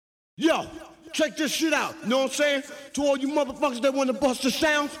Yo, check this shit out, you know what I'm saying? To all you motherfuckers that want to bust the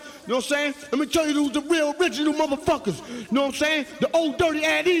sounds, you know what I'm saying? Let me tell you who's the real original motherfuckers, you know what I'm saying? The old dirty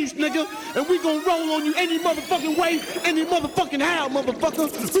Addies, nigga. And we gon' roll on you any motherfucking way, any motherfucking how,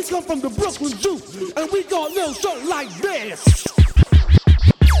 motherfucker. We come from the Brooklyn Zoo, and we got a little something like this.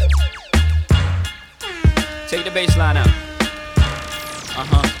 Take the bass line out.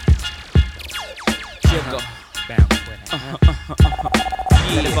 Sugar.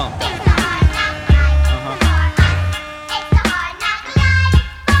 Yeah, the bump.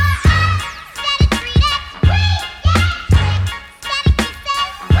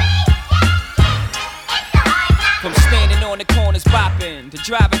 From standing on the corners bopping to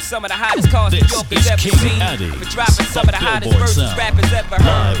driving some of the hottest cars New York has ever seen. For driving some of the hottest verses rappers ever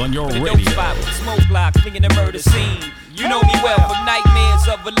heard. Live on your for the radio. dope spot with the smoke block, clinging the murder scene. You know me well from nightmares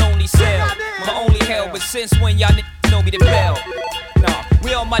of a lonely cell. My only hell, but since when y'all know me the bell? Nah,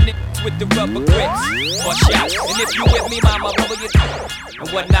 we all my niggas with the rubber grips. Watch out, and if you with me, mama, rubber your and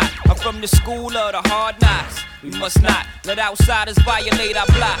whatnot. I'm from the school of the hard knocks. We must not let outsiders violate our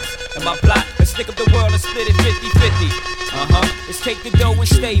blocks. And my block, let's stick up the world and split it 50-50. Let's take the dough and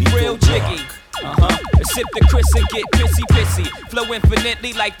stay real jiggy. Let's sip the Chris and get pissy. Flow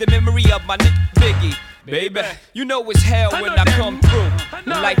infinitely like the memory of my Biggie. Baby, you know it's hell when I come through.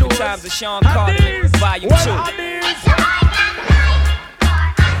 Like the times of Sean Carter, Volume 2.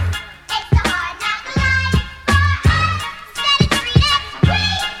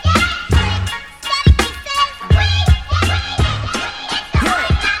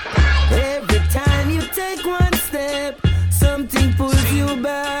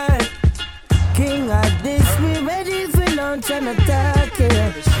 And attack it.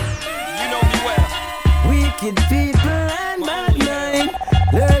 You know me well. Wicked people and bad mind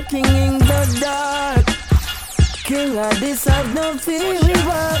lurking in the dark. King Addies have no fear, we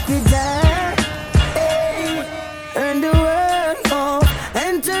walk the dark. Hey, turn the world off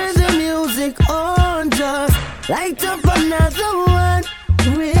and turn the music on. Just light up another one.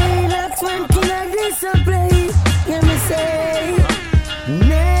 Relax when King Addies a play. Hear me say,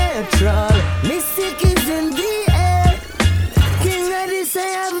 natural mystic is in the I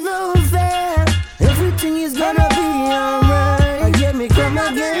have no fear. Everything is gonna be alright. Hear me come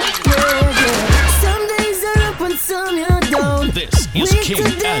again. Some days are up and some you're down. This is Wait King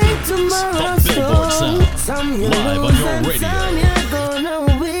today, Addies, tomorrow, the Billboard Sound. some you Live on lose your and radio. some you're gonna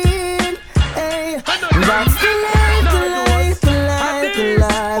win. Hey, that's the life, the life, the life, the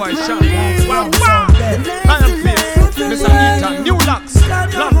life. I am Fifth, Miss Anita, New Locks,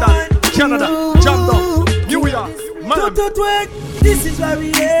 London, Canada, Jamdo, New York, man. This is why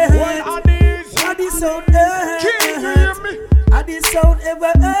we here. Addies sound King, you hear me? Addies sound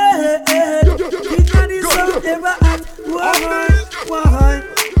ever King Addies sound ever at. Why?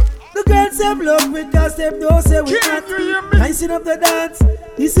 The girls have love because them don't say we not. Nicing up the dance.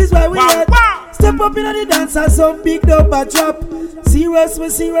 This is why we at. Step up in the dance and some big number drop. Serious, we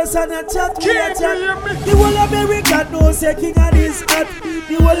serious and a chat, we a chat. The whole America knows say King Addies hot.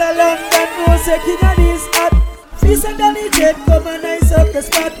 The whole of London knows say King Addies hot. Fist and Danny Jet come and ice up the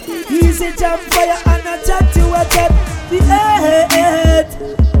spot. Easy jump fire and a chat to a chat. The head,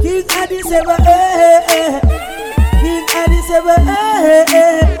 King Addies ever King Addies ever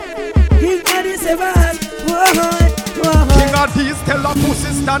King Addies ever King Addies tell a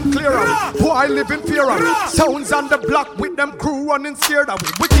pussy stand clear of. Boy live in fear of. Sounds on the block with them crew running scared of.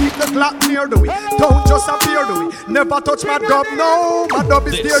 We keep the Glock near the way. Don't just appear the way. Never touch my dub, no. My dub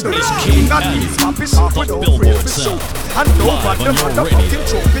is there the way. King Addies popping off without free to show. And nobody the motherfucking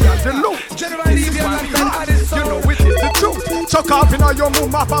trophy and the loot. This is why we hot. You know it is the truth. Chuck off in your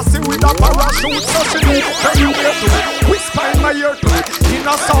mama passy with a parachute. So she know anywhere to it. Whisper in my ear to it. In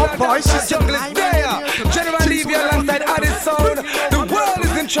a soft voice she jungle is there. General Levy alongside Addies sound. The world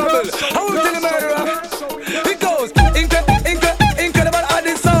is in trouble. How will tell the murderer? It goes incredible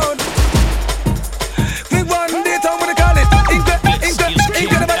Addies sound. Big one day I'm gonna call it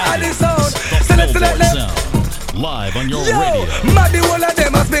incredible Addies sound. Select. Live on your radio. Mad the whole of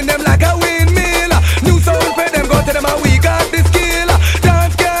them, I spin them like a windmill. New sound for them, go to them and we got the skill.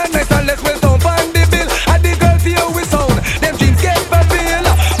 Dance can nice and let's well thump on the bill. And the girls hear we sound, them dreams get fulfilled.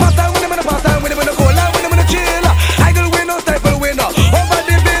 Pass time when them in the pass time, when them in the cold and when them in the chill. I go winner, stifle winner, over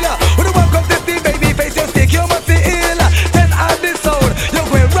the bill. When the one comes to the baby face, you stick, you must be ill. Then add the sound, you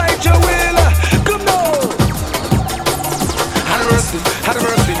go right your will. Come now. Have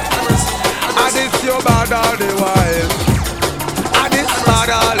mercy. Addies your bad all the while. Addies bad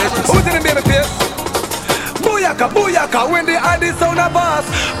all it. Who's in the baby face? Booyaka, when the Addies sound a boss.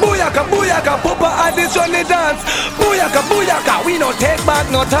 Booyaka. Booyaka, booyaka, Papa Addies on the dance. Booyaka, booyaka, we no take back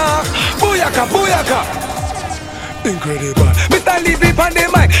no talk. Booyaka, booyaka. Incredible. Mr. Levy on the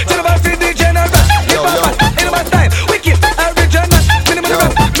mic. General for the general. Hip hop, in my style. Wicked, original. Minimum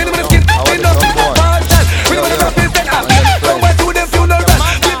rap, minimum skin. Enough partial. Minimum rap is set up. Come on to the funeral rap.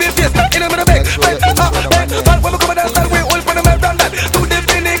 We be fierce, in the middle back. But when we come down, start we all for the man from that. To the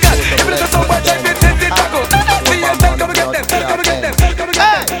vinegar. If it's so much, I fit the tackle. We are come to get them, come to get them, come to get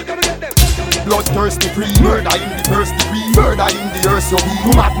them, come to get them. Bloodthirsty free, murder in the first degree, murder in the earth, so be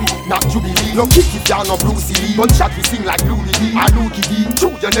you madden, not jubilee. No kick if you're no Brucey Lee. Gunshot we sing like Looney D, a Lukey D.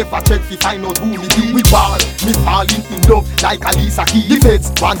 True, you never check fi find out who me be. We ball, me falling in love like a Lisa Key. The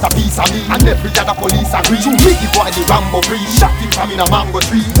feds want a piece of me, and every other police agree. True, me give boy the Rambo free, shot him from in a mango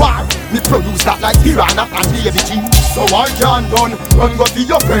tree. War, me produce that like Piranha and Baby G. So I can't run go to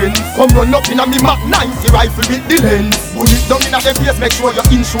your friends. Come run up in a me Mac 90 rifle with the lens. Bullet down in a the face, make sure you're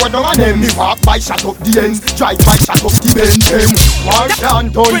insured on them. Me walk by shot up the ends, drive by shot up the bends. War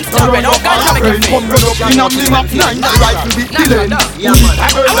can't run up my friends. Come run up in a me Mac 90 rifle with the lens. Bullet I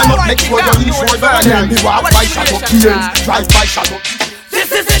burn them up, make sure you're insured on them. Me walk by shot up the ends, drive by shot up. This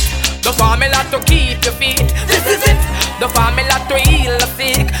is it, the formula to keep you fit. This is it, the formula to heal the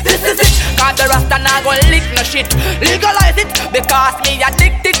sick. This is it, cause the Rasta nah go lick no shit. Legalize it, because me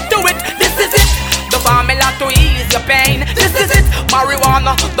addicted to it. This is it, the formula to ease your pain. This is it,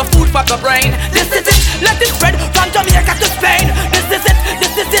 marijuana, the food for the brain. This is it, let it spread from Jamaica to Spain. This is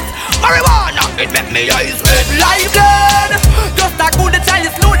it, marijuana, it make me eyes red like blood. Just a good child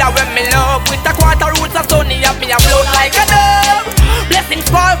is loader when me love. With a quarter roots of sunny up me a float like a dove. Blessings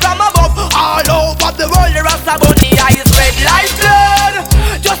fall from above, all over the world. The Rasta bunny eyes red like blood.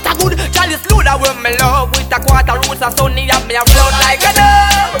 Just a good child is loader when me love. With a quarter roots of sunny up me a float like a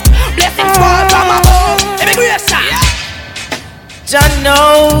dove. Blessings fall from above. Immigration. Jah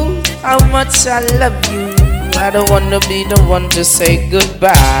know how much I love you. I don't wanna be the one to say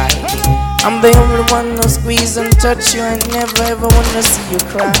goodbye. I'm the only one who squeeze and touch you. I never ever wanna see you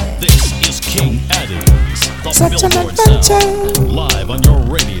cry. This is King Addies, the Such an Billboard adventure. Sound, live on your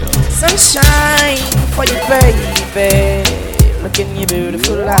radio. Sunshine for you, baby. Look in your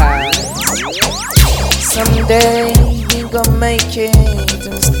beautiful eyes. Someday you gon' make it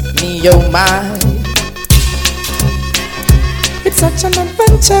and me your mind. It's such an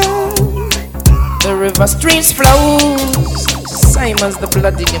adventure. The river streams flows, same as the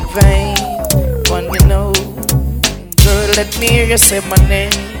blood in your vein. One you know, girl, let me hear you say my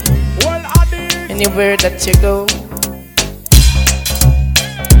name. Anywhere that you go.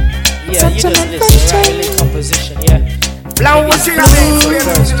 Yeah, you just listen, right? Really composition, yeah. Flowers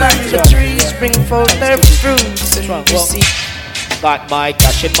bloom like the trees bring forth their fruits and you see. Got my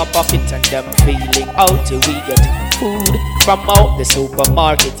cash in my pocket and I'm feeling out till we get food from out the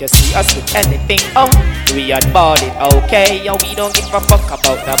supermarket. You see us with anything, oh, we are bought it, okay. And we don't give a fuck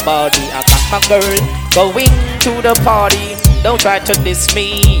about the body. I got my girl going to the party. Don't try to diss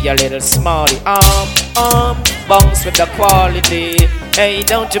me, you little smarty. Bounce with the quality. Hey,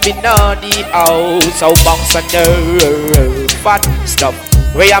 don't you be naughty, oh, so bounce on the fat stuff.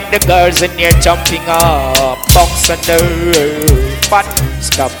 We have the girls in here jumping up, bounce on the fat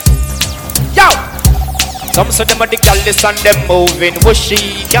stuff. Yo! Some of them are the gals and them moving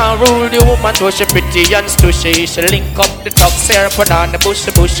whooshy. Can't rule the woman though she pretty and stushy. She link up the ducks here, put on the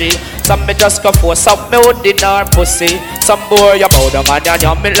bushy. Some me just go for some me hood in her pussy. Some boy you bow down and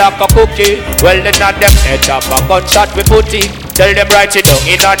yum me like a cookie. Well then on them head up a gunshot we put it. Tell them write it down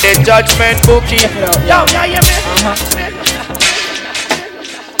in on the judgment bookie. Yo, yeah, me.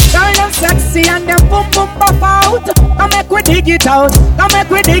 Girl, them sexy and them boom boom pop out. Come make we dig it out. Come make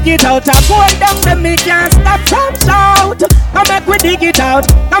we dig it out. I pull down them me can't stop from shout. Come make we dig it out.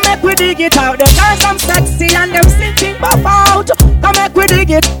 Come make we dig it out. The girls them sexy and them singing pop out. Come make we dig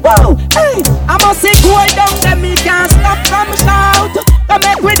it. Whoa, hey, I must see cool down them me can't stop from shout. Come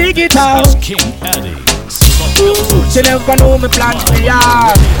make we dig it out. King Addies. She never know me plan for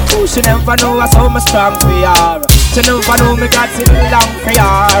her. She never know I saw me strong for her. She never know me got it long for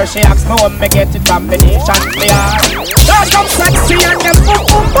her. She asks me when me get it combination for her. Girls come sexy and them boom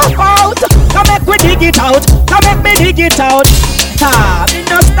boom pop out. Come make we dig it out. Come make me dig it out. Ha, me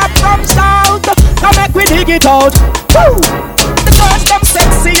no stop from shout. Come make we dig it out. Woo! The girls come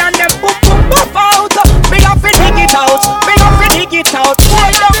sexy and them boom boom pop out. Me have to dig it out. Me have to dig it out.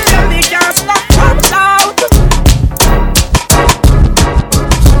 Hold up, them me can't stop from shout.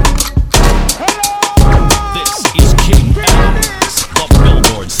 King Addies, the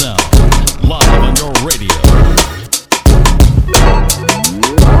Billboard Sound, live on your radio.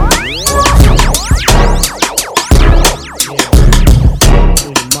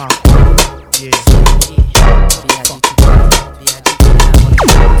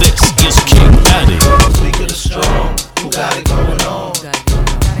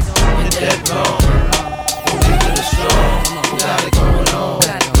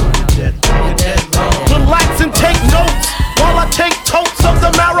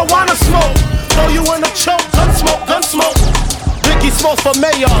 marijuana smoke. Throw you in a choke, gun smoke, gun smoke. Biggie Smalls for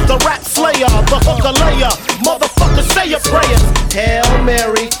mayor, the rap slayer, the hooker layer. Motherfucker, say your prayers. Hail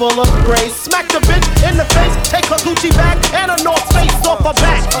Mary, full of grace. Smack the bitch in the face, take her Gucci bag and a North Face off her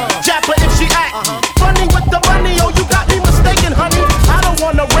back. Jab her if she act funny with the money. Oh, you got me mistaken, honey. I don't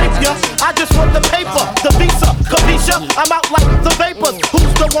wanna rape ya, I just want the paper, the visa, capisha. I'm out like the vapors.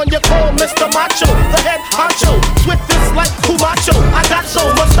 Who's the one you call Mr. Macho? The head honcho, swift this like Kumacho. I got so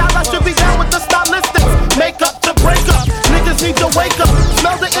much style, I should be down with the stylistics. Make up to break up, niggas need to wake up.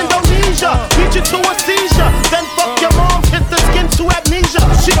 Smell the Indonesia, beat you to a seizure. Then fuck your mom, hit the skin to amnesia.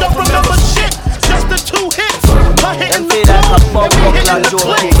 She don't remember shit, just the 2 hits. Her hitting the floor, and me hitting the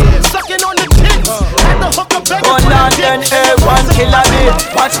clip. Sucking on the tits, and the hooker begging for the dick. One killer beat,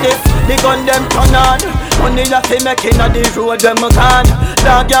 watch this, the gun them turn on. Money ya fi make inna the road when me gone.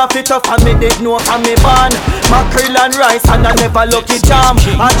 Dog ya fit up and me did know from me born. Mackerel and rice and I never lucky jam.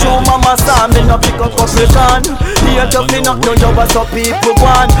 And show mama saw me no pick up couple gun. Here to fin up no job so people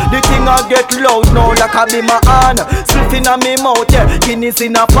want. The thing I get loud now like I be my hand. Spliff inna me mouth, yeah, Guinness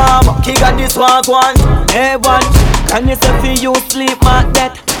in a palm. King of this one. Hey one, can you say fi you sleep like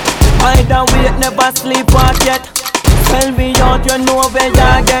that? Hide and wait, never sleep out yet. Tell me out, you know where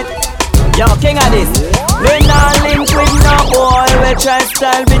you get. Yo, king of this. We not link with no boy. We try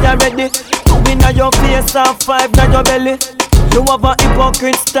style with you ready. We know your face and 5 na your belly. You have a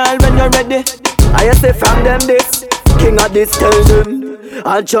hypocrite style when you're ready. I say from them this. King of this tell them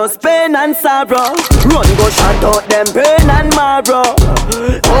I just pain and sorrow. Run go shut out them brain and marrow.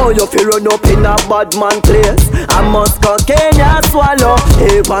 Oh, you feel run up in a bad man place. I must cocaine ya swallow.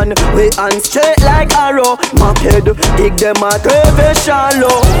 Hey man, we and straight like arrow. My head, dig them a grave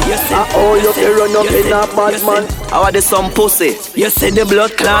shallow. Oh, you feel run up in a bad man. How are the some pussy? You say the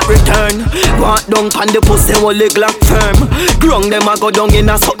blood clot return. Walk down on the pussy, only Glock firm. Grung them a go down in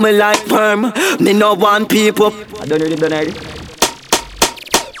a something like perm. Me no want people. I don't really done it.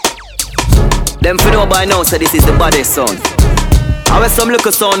 Them for know by now say this is the baddest sound. I wear some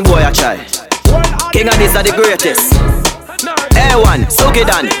little sound boy I try. King of this are the greatest. A1, so get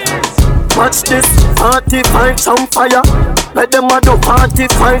on. Watch this, party fight some fire. Let them a do party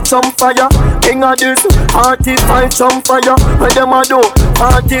fight some fire. King of this, party fight some fire. Let them a do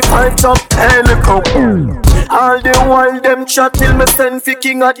party fight some helicopter. All the while them chat till me send fi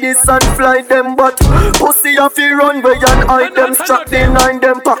king of this and fly them but pussy a fi run way and hide them strap behind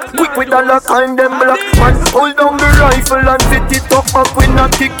them pack. Quick with a lock and them block. Man hold down the rifle and fit it up back. We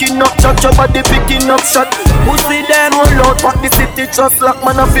not kicking up shot, your body picking up shot. Pussy them all out but the city just lock.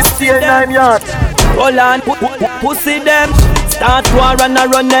 Man a fi stay 9 yard. Hold on, pussy them start war and a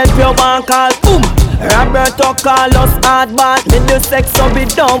run help your one call. Boom. Roberto Carlos hardball. Me do sex so we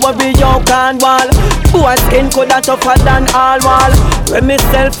don't worry you can't wall. Boy skin coulda tougher than all wall. When me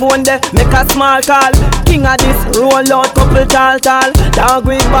cell phone there make a small call. King of this roll out couple tall. Dog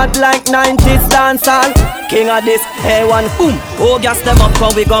we bad like 90s dancehall. King of this A1 boom. Oh gas them up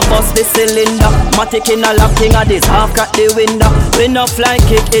cause we gon' bust the cylinder. Matic in a lap, king of this half crack the window. We no fly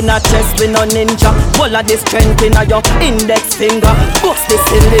kick in a chest, we no ninja. Full of this strength in a your index finger. Bust the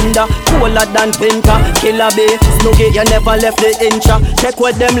cylinder, cooler than pinker. Killer bee, snoogie, you never left the incha. Check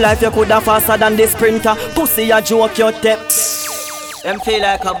with them life, you coulda faster than the sprinter. Pussy a joke your tip. Them feel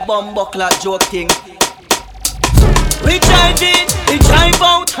like a bumbuckler joke thing. We drive in, we drive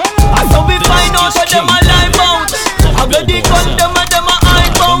out. And so we find out that them a live out. I got the gun, them a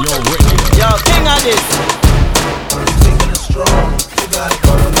eye out. Yo, king of this.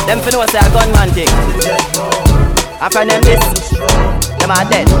 Them for know say a gunman thing. After them this, them are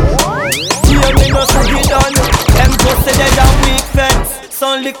dead. Yeah, me no say it done. Them pussy dead and weak fence.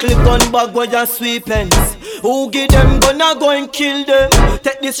 Some little gun bag where you sweepings. Who give them gonna go and kill them?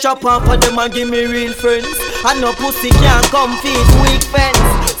 Take this strap off of them and give me real friends. And no pussy can't come feed weak fence.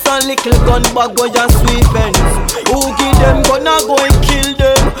 Some little gun bag where you sweepings. Who give them gonna go and kill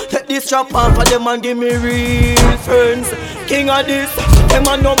them? Take this strap off of them and give me real friends. King of this, them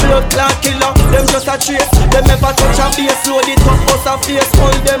a no blood clot killer. Them just a trace. Them never touch a base. Load it up, bust a face.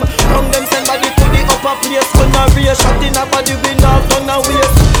 Hold them, run them, send body to the upper place. Gonna race, shot in a body, we not done a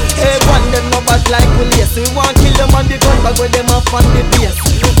waste. Hey, one them no bad like we lace. We want kill them on the gun bag where them up on the base.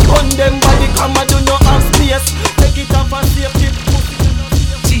 Gun them body, come and do no have space. Take it off and safety.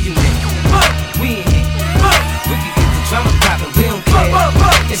 We in it. We can get the drama poppin', we don't care.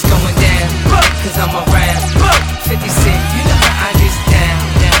 It's going down, cause I'm around. 50 Cent, you know how I get down.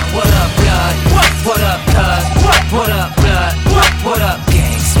 What up, blood? What up, cuz? What up, blood? What up,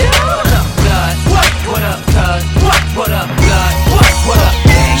 gangsta? What up, blood? What up, cuz? What up, blood? What up,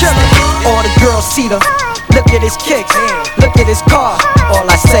 gangsta? All the girls see them. Look at his kicks, look at his car. All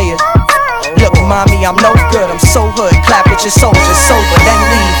I say it. Look, mommy, I'm no good, I'm so hood. Clap with your soldiers, sober, then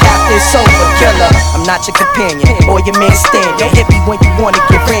leave after it's over. Killer, I'm not your companion or your man stand. Don't hit me when you wanna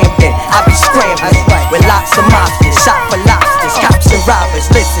get rammed in. I be scrambling with lots of mobsters, shot for lobsters, cops and robbers.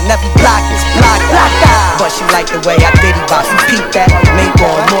 Listen, every block is block. But she like the way I diddy bop. You peep that?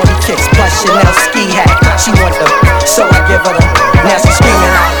 Mayborn, Morty kicks, plus Chanel ski hat. She want them, so I give her them. Now she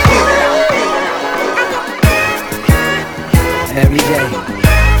screaming out. Every day,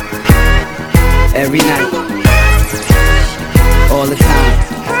 every night, all the time.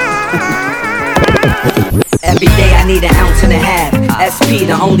 Every day I need an ounce and a half. SP,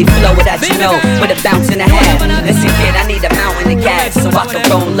 the only flow that you know, with a bounce and a half. Listen kid, I need a mountain of gas, so I can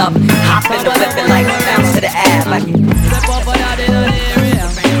roll up, hop in the whip and like a bounce to the ab. Like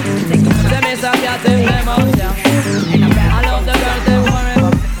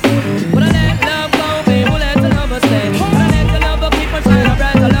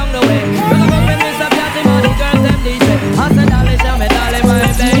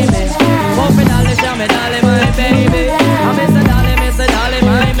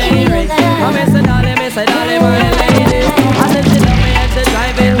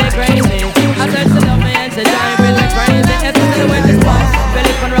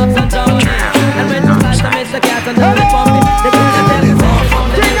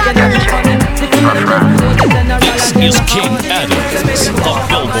This is King Addies, the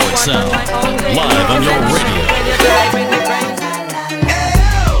Billboard sound, live on your radio.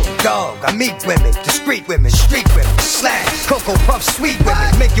 Dog, I meet women, discreet women, street women, slash, Cocoa Puff, sweet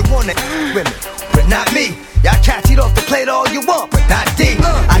women, make you wanna women, but not me. Y'all cats eat off the plate all you want, but not D.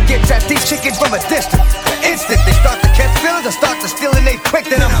 I get at these chickens from a distance. The instant they start to catch feelings, I start to steal and they quick,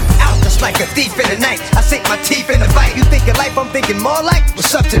 then I'm out just like a thief in the night. I sink my teeth in the fight. You thinking life, I'm thinking more like, what's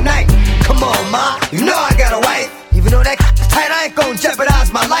up tonight? Come on, ma, you know I got a wife. Even though that tight, I ain't gon'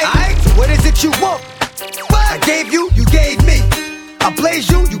 jeopardize my life. So what is it you want? I gave you, you gave me. I blaze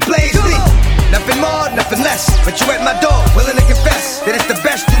you, you blaze me. Nothing more, nothing less. But you at my door, willing to confess that it's the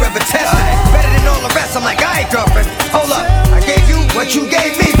best you ever tested. Better than all the rest. I'm like, alright, girlfriend, hold up. I gave you what you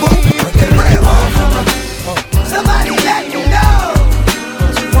gave me, boo. But they really want from her. Somebody let me know.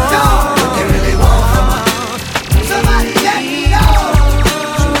 No, what they really want from her. Somebody let me know.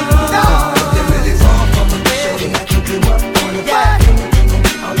 No, what they really want from her. Shorty, I keep you up on the body.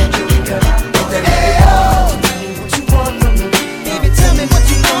 I'll let you lick her out. What they really want. What you want from me. Baby, tell me what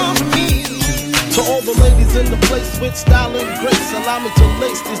you want from me. To all the ladies in the place with style and grace, allow me to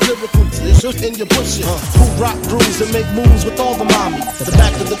lace these lyrical tissues in your bushes. Who rock grooves and make moves with all the mommies. The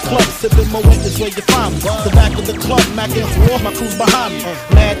back of the club, sipping my weight is where you find me. The back of the club, macking war, my crew's behind me.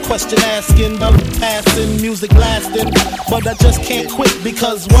 Mad question asking, passing, music lasting. But I just can't quit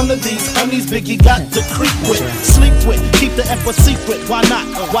because one of these honeys Biggie got to creep with, sleep with, keep the F a secret. Why not?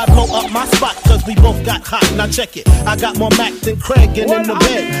 Why blow up my spot? Cause we both got hot. Now check it. I got more Mac than Craig and in the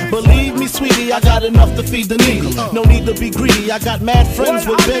bed. Believe me, sweetie, I got enough to feed the needy. No need to be greedy. I got mad friends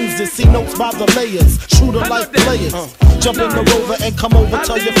with Benzes. See notes by the layers. Shooter like players. Jump in the Rover and come over.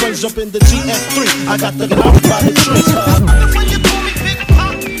 Tell your friends jump in the GS3. I got the Glock by the tree.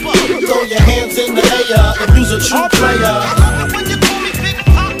 Throw your hands in the air if you's a true player.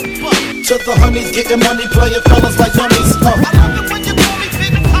 To the honeys getting money, playing fellas like dummies.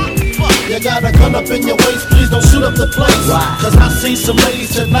 You got a gun up in your waist, please don't shoot up the place. Cause I see some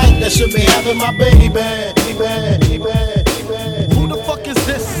ladies tonight that should be having my baby. Who the fuck is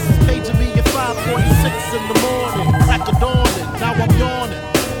this? Paging me at 5:46 in the morning. Crack of dawning, now I'm yawning.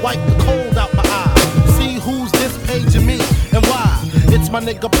 Wipe the cold out my eye. See who's this paging me and why? It's my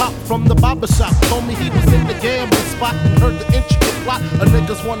nigga Pop from the barber shop. Told me he was in the gambling spot and heard the intricate plot. A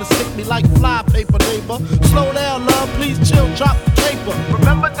niggas wanna stick me like fly paper, neighbor. Slow down, love, please chill, drop the caper.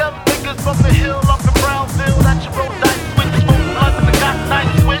 Remember them niggas from the hill up in Brownsville that you rolled dice with, smoke blood and got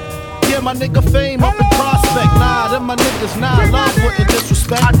nice with? Yeah, my nigga Fame up in Prospect. Nah, them my niggas, nah, love wouldn't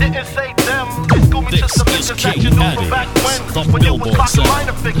disrespect. I didn't say them. They school me to some niggas that you knew from back when you was rockin'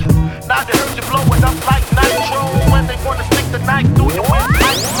 minor figures. Now they heard you blowing up like nitro when they wanna stick the knife through your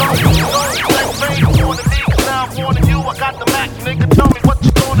windpipe. Now I'm warning you, I got the Mac, nigga. Tell me what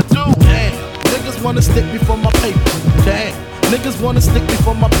you gonna do. Damn, niggas wanna stick me for my paper. Damn, niggas wanna stick me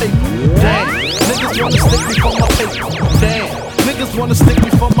for my paper. Damn, niggas wanna stick me for my paper. Damn, niggas wanna stick me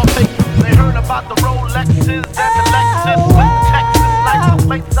for my paper. They heard about the Rolexes and the Lexus with Texas license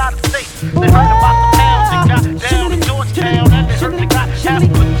plates out of state. They heard about the pounds they got down in Georgetown, and they heard they got half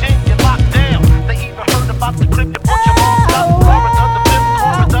Virginia locked down. They even heard about the clip that put your mom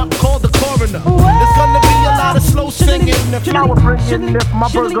up. Call the coroner. There's gonna be a lot of slow singing if flower bringing if my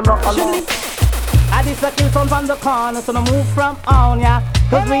burglar along. I just kill some from the corner, so I move from on ya.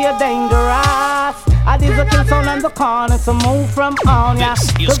 cause we are dangerous. Addies a kill sound on the corner, so move from on ya.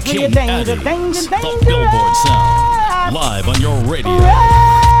 This is King Addies, the Billboard Sound, live on your radio.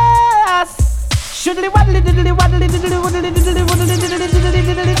 Shoodly waddly diddly waddly diddly waddly diddly waddly diddly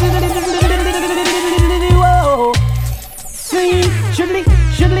whoa. Sing, shoodly.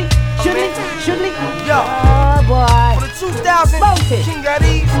 Yo, oh boy. For the 2000 King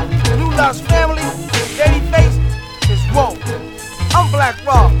Addies, the New Lost Family, Babyface is whoa. I'm Black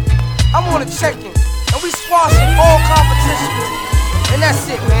Rob. I'm on a check-in, and we squashing all competition. And that's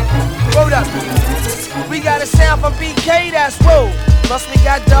it, man. Word up. We got a sound from BK, that's whoa. Plus we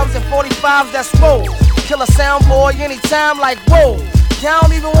got dubs and 45s, that's whoa. Kill a sound boy anytime, like whoa. Y'all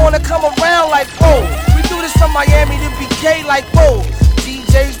don't even wanna come around, like whoa. We do this from Miami to BK, like whoa.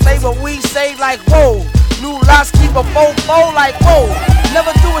 DJs play what we say, like whoa. New lots keep a fofo, like whoa.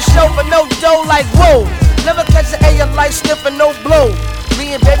 Never do a show for no dough, like whoa. Never catch an A of light stiff and no blow.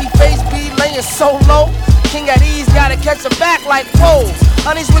 Me and Babyface be laying so low. King Addies gotta catch a back, like whoa.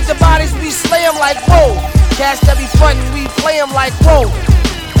 Honeys with the bodies, we slay 'em like whoa. Cash that be frontin', we play 'em like whoa.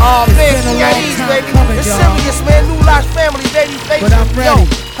 Oh man, King Addies, baby. It's serious, man. New Lost Family, Babyface. But I'm ready. Yo,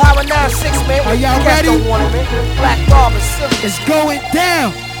 Power 9-6, man. Are y'all ready? Don't want it, man. Black Rob is serious. It's going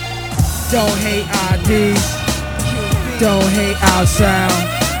down. Don't hate Addies. Don't hate our sound.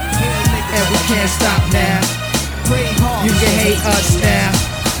 And we can't stop now. You can hate us now.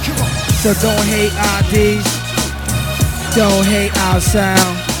 So don't hate Addies. Don't hate our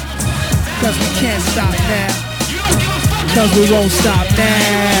sound. Cause we can't stop now. Cause we won't stop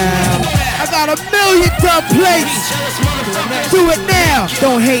now. I got 1,000,000 dub plates. Do it now.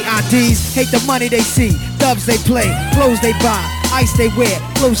 Don't hate Addies. Hate the money they see. Dubs they play. Clothes they buy. Ice they wear.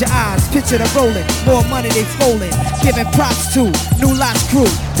 Close your eyes. Picture the rolling. More money they folding. Giving props to New Lots crew.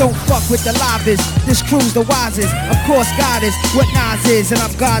 Don't fuck with the livest. This crew's the wisest. Of course God is what Nas is. And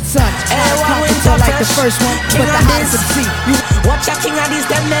I'm God's son. Nas comforter like the first one. But the hottest MC. Watch a King Addies,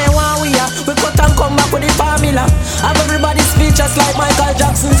 them man want we are. We cut and come back with the formula. Have everybody's features like Michael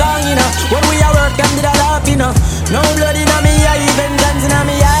Jackson's song, you know. When we are work, them did a laugh, you know. No blood in me, I even dance in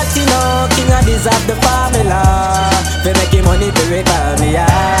me heart, you know. King Addies have the formula. They making money to recall me, yeah.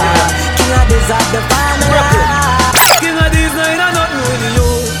 King Addies have the formula. King Addies, no, you know nothing with you.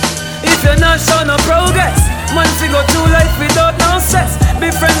 If you're not showing no progress, man, we go through life without no stress.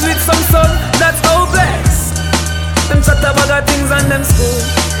 Be friends with some son, that's hopeless. Them chat a bag of things and them school.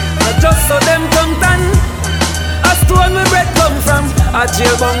 Not just so them come tan. A stone me bread come from. A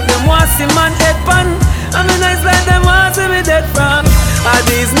jail bunk them want see man head pan. I mean nice like them want see me dead from.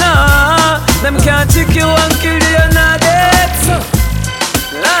 Addies nah, them can't trick you and kill you, you're not dead. So,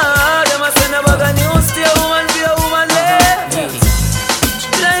 nah, them a send a bag of news to a woman be a woman left.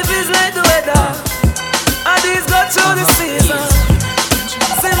 Life is like the weather. Addies go through the season.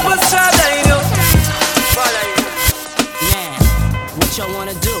 Simple strategy, you know. Follow you. What y'all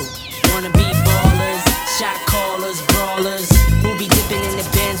wanna do? Wanna be ballers, shot callers, brawlers, who be dipping in the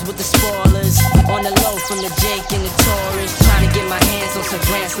bins with the spoilers. On the low from the Jake and the Taurus, trying to get my hands on some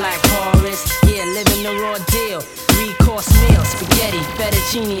grants like Horace. Yeah, living the raw deal, 3-course meal, spaghetti,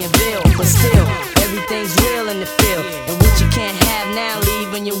 fettuccine and veal. But still, everything's real in the field, and what you can't have now,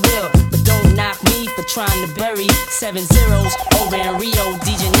 leave when you will. But don't knock me for trying to bury 7 zeros over in Rio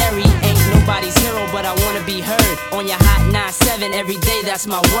de Janeiro. Ain't nobody's hero, but I wanna be heard on your hot 9-7 every day, that's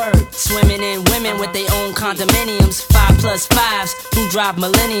my word. Swimming in women with their own condominiums, 5+5s who drive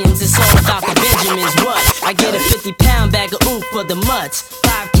millenniums. It's all about the Benjamins. What? I get a 50-pound bag of oomph for the mutts,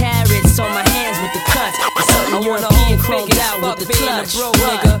 5 carrots on my hands with the cuts. It's something European chromed out with the clutch. Broke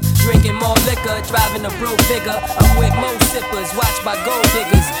nigga, drinking more liquor, driving a broke bigger. I'm with more sippers, watched by gold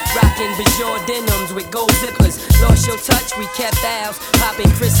diggers, rocking Bajor denims with gold zippers. Lost your touch, we kept ours,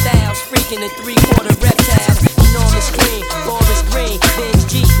 popping crystals, freaking a 3/4 reptile. Enormous screen, forest green, binge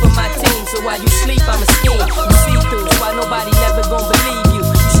G for my team. So while you sleep, I'm a scheme. You see through, so why nobody never gon' believe you.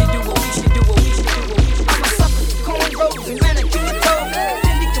 You should do what we should do, what we should do, what we should do. I'm a sucker for cornrows and manicure toes.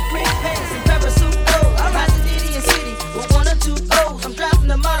 Fendi capri pants and parachute clothes. I ride the Diddy in city with 1 or 2 O's. I'm dropping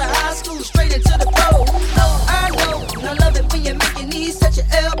them out of high school straight into the pro. I know, and I love it when you make your knees touch your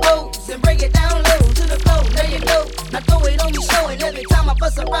elbows and break it down low to the floor. There you go. Now throw it on me, show it every time I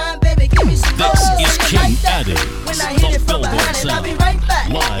bust a rhyme, baby. Give me some more. This is King Addies, when I hit it from behind and I'll be right back.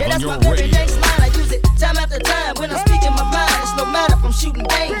 Yeah, that's my very next line. I use it time after time when I'm speaking my mind. It's no matter from shooting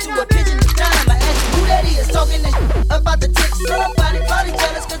game to a pigeon to dime. I ask you who that is talking this about the ticks. Somebody probably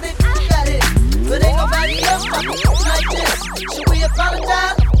jealous cause they got it. But ain't nobody else fucking like this. Should we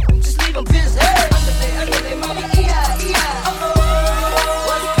apologize? Just leave them busy. Under they mommy, E-I-E-I.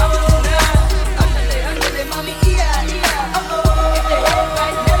 What's coming on now? Under they mommy, E-I-E-I. If they head right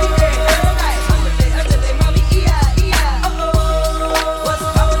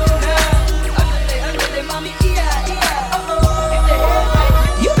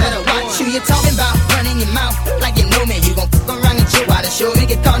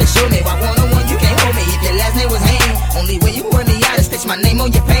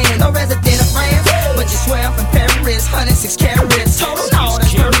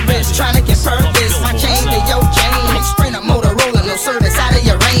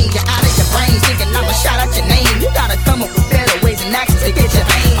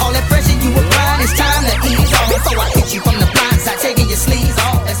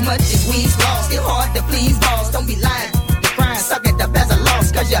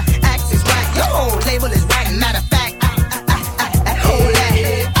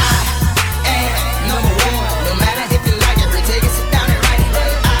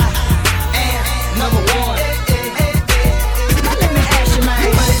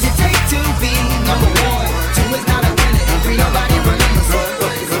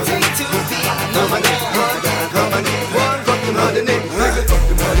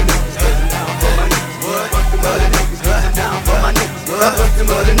fuck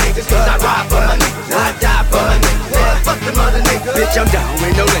them other niggas, cause I ride for my niggas, I die for my niggas. Yeah, fuck them other niggas. Bitch, I'm down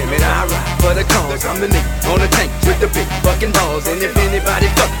with no limit, I ride for the cause. I'm the nigga on the tank with the big fucking balls. And if anybody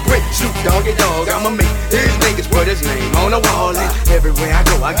fuck with Snoop Doggy Dogg, I'ma make these niggas put his name on the wall. And everywhere I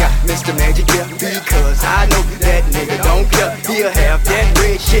go, I got Mr. Magic here, because I know that nigga don't care. He'll have that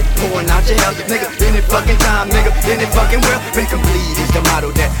red shit pouring out your house, nigga. Any fucking time, nigga, any fucking world. Make them bleed is the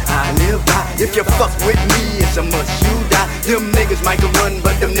motto that I live by. If you fuck with me, it's a must you die. Them niggas might can run,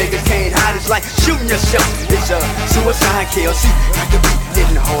 but them niggas can't hide. It's like shooting yourself. It's a suicide KLC. Got to be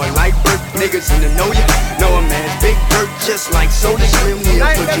hitting hard like Burt. Niggas in the know ya. Know a man's big hurt, just like Soda Slim. We'll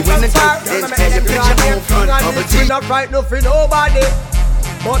put you in the dirt and tear your picture on front of a T. We not right no for nobody,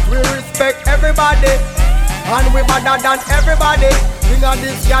 but we respect everybody, and we better than everybody. King of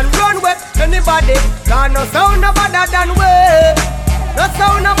this can run with anybody. Cause no sound no better than we. No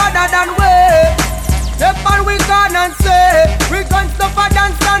sound no better than we. Step on we gone and say we gon' suffer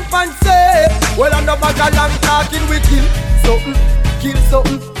than stand and say. Well I'm no bag of long talking, we kill something, kill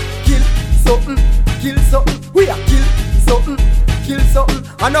something, kill something, kill something. We a kill something, kill something.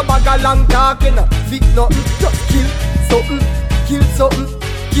 I'm no bag of long talking, fit nothing. Just kill something, kill something,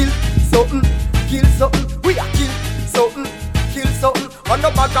 kill something, kill something. We a kill something, kill something. I'm no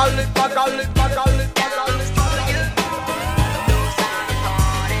bag of lit, bag of lit, bag of lit, bag of lit.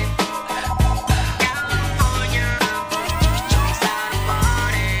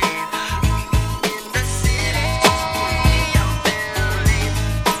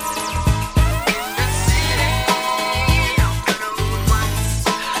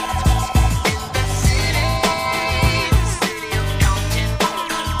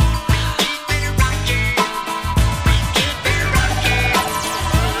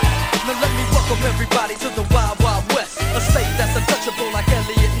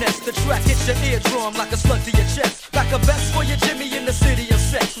 The track hits your eardrum like a slug to your chest. Like a vest for your Jimmy in the city of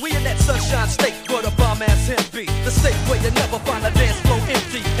sex. We in that sunshine state where the bomb ass him be. The state where you never find a dance floor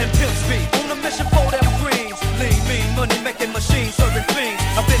empty and pimp speed. On a mission for them greens. Lean, mean, money making machines, serving fiends.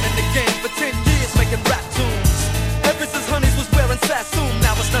 I've been in the game for 10 years making rap tunes. Ever since Honeys was wearing Sassoon.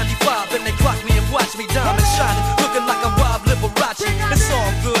 Now it's 95 and they clock me and watch me diamond shining. Looking like I'm Rob Liberace. It's all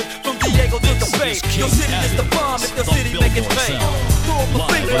good from Diego to the Bay. Your city is the bomb if your city making fame. Throw up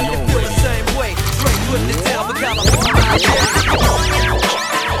a finger and you feel the same way. Straight putting it down for California.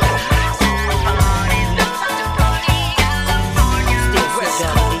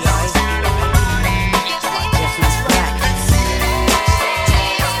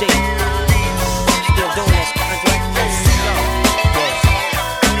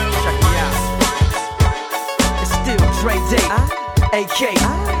 AK,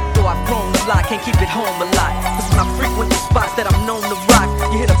 though I've grown a lot, can't keep it home a lot. Cause when I frequent the spots that I'm known to rock,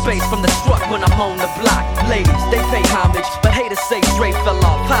 you hear the bass from the truck when I'm on the block. Ladies, they pay homage, but haters say Dre fell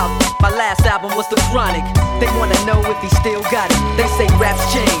off. How? My last album was The Chronic. They wanna know if he still got it. They say raps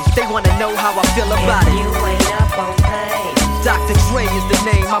change, they wanna know how I feel about it. You ain't up on pain. Dr. Dre is the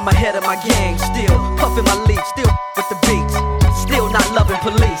name, I'm ahead of my game. Still puffin' my leaf, still with the beats. Still not loving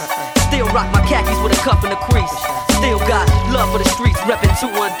police. Still rock my khakis with a cuff and a crease. Still got love for the streets, reppin'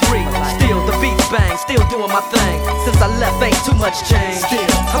 213. Still the beats bang, still doing my thing. Since I left, ain't too much change. Still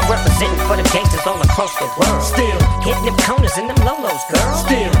I'm representing for them gangsters all across the world. Still hitting them corners and them lolos, girl.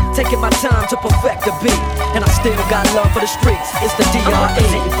 Still taking my time to perfect the beat, and I still got love for the streets. It's the DRE. I'm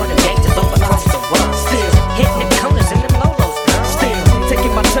representing for them gangsters all across the world. Still hitting them corners and them lolos, girl. Still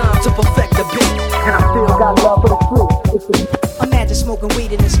taking my time to perfect the beat, and I still got love for the streets. Imagine smoking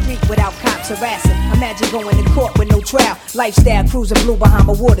weed in the street without cops harassing. Imagine going to court with no trial. Lifestyle cruising blue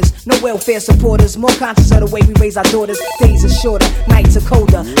Bahama waters. No welfare supporters. More conscious of the way we raise our daughters. Days are shorter, nights are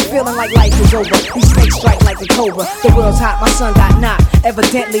colder. Feeling like life is over. These snakes strike like a cobra. The world's hot, my son got knocked.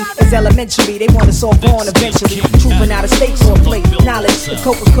 Evidently, it's elementary. They want us all born eventually. Trooping out of state for a plate. Knowledge, the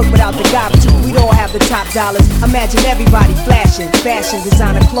coke was cooked without the garbage. We'd all have the top dollars. Imagine everybody flashing. Fashion,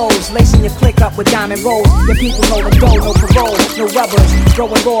 designer clothes. Lacing your click up with diamond rolls. Your people holding dough, no parole. No rubbers,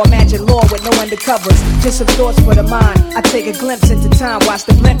 throwing law, imagine law with no undercovers. Just some thoughts for the mind. I take a glimpse into time, watch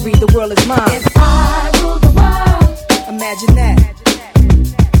the blimp read, the world is mine. If I rule the world, imagine that.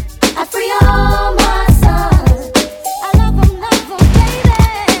 I free all my sons. I love them, baby.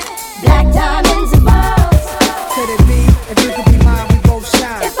 Black diamonds and pearls. Could it be, if you could be mine, we both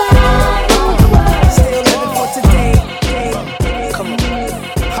shine. If I rule the world, still living for today. Come on.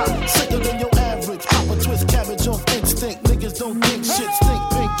 Hot, sicker than your average. Pop a twist, cabbage off instinct. Niggas don't think shit, stink,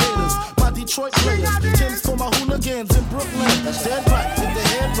 pink gators. My Detroit players, Tim's for my hooligans in Brooklyn. Dead right, with the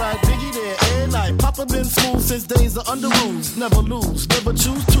head right, Biggie there, every night. Papa been smooth since days of under rules. Never lose, never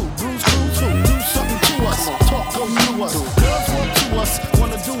choose to. Bruise, cruise, who? Do something to to us, talk goes through us. Girls want to us,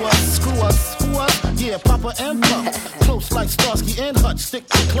 wanna do us, screw us, who us? Yeah, Papa and Pump. Close like Starsky and Hutch, stick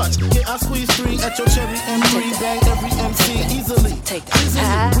to clutch. Yeah, I squeeze 3 at your cherry M3, bang every MC easily.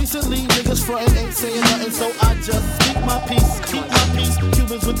 Recently, niggas frontin' ain't saying nothing, so I just keep my peace, keep my peace.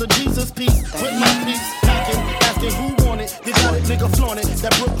 Cubans with the Jesus peace, with my peace. Packing, asking who want it, you got it, nigga flaunt it.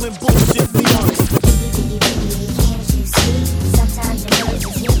 That Brooklyn bullshit, be on it. Sometimes your words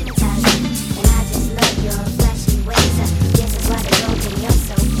is hypnotizing, and I just love your flashy ways. Guess that's why they don't think you're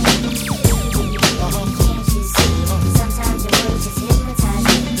so famous. Can't you see? Sometimes your words is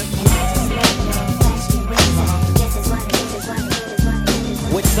hypnotizing, and I just love your flashy ways. Guess that's why.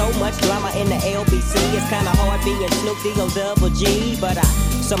 With so much drama in the LBC, it's kinda hard being Snoop D-O double G, but I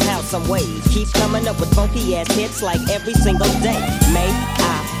somehow, some ways keep coming up with funky ass hits like every single day. May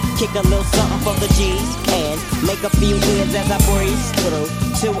I kick a little something for the G's and make a few wins as I breeze through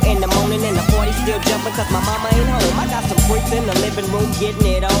 2 in the morning and the 40 still jumping cause my mama ain't home. I got some freaks in the living room getting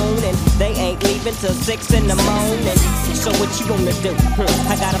it on and they ain't leaving till 6 in the morning. So what you gonna do?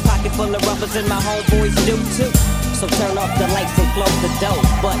 I got a pocket full of rubbers and my homeboys do too. So turn off the lights and close the door.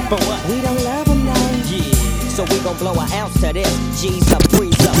 But for what? We don't love them now. Yeah. So we gon' blow an ounce to this. G's up,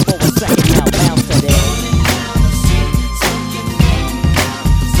 freeze up for a second now. Bounce to this.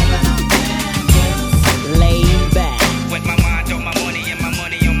 With my mind on my money and my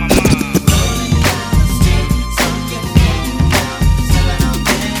money on my mind.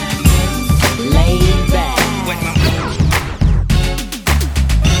 Laid back. With my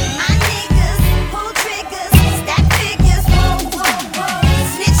niggas pull triggers, stack figures, whoa, whoa, whoa.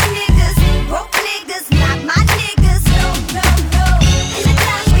 Snitch niggas, broke niggas, not my niggas, no, no, no. In the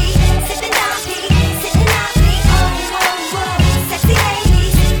lobby, sipping donkey, sitting loudly, oh, whoa, whoa. Sexy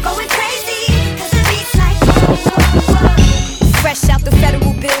ladies, going crazy, cause the beat's like, whoa, whoa, whoa. Fresh out the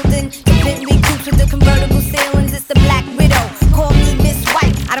federal building, the Bentley coupes with the convertible ceilings. It's the Black Widow. Call me Miss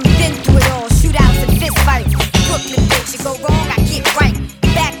White. I done been through it all. Shootouts and fist fights. Brooklyn bitch, you go wrong, I get right.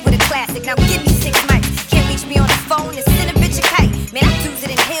 Back with a classic. Now give me 6 mics. Can't reach me on the phone and send a bitch a kite. Man, I use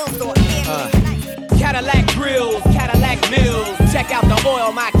it in hills or Cadillac grills, Cadillac mills. Check out the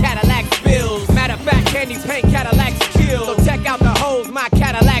oil my Cadillac spills. Matter of fact, candy paint Cadillac kills. So check out the holes my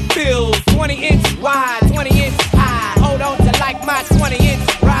Cadillac fills. 20-inch wide, 20-inch high. Hold on to like my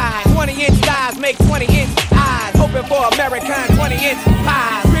 20-inch ride. 20-inch thighs make 20-inch eyes. Hoping for American 20-inch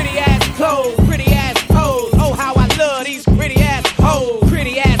pies. Pretty ass clothes, pretty ass pose. Oh, how I love these pretty ass hoes.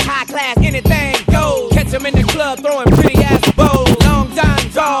 Pretty ass high class, anything goes. Catch them in the club throwing pretty ass bows. Long John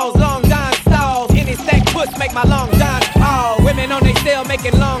draws, long John stalls. Any stack push make my long John fall. Women on they still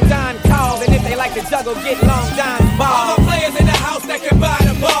making long John calls. And if they like to juggle, get long John balls. All the players in the house that can buy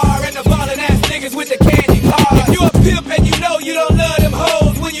the bar. And the ballin' ass niggas with the candy car. If you a pimp and you know you don't love them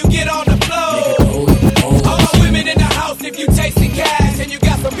hoes when you get on the floor. All my women in the house if you chasing cash. And you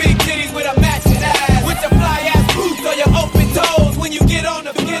got some big titties with a matching ass. With your fly ass boots or your open toes. When you get on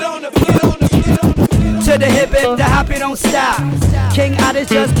the to the hip hip, the happy don't stop. King Addies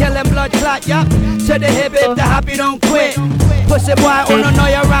just killing blood clot, yup. To the hip hip, the happy don't quit. Pussy boy, oh no, know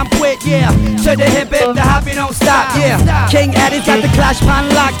you're ramp with, yeah. To the hip hip, the happy don't stop, yeah. King Addies got the clash pan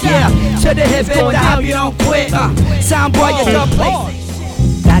locked, yeah. To the hip hip, the happy don't quit. Sound boy, you're the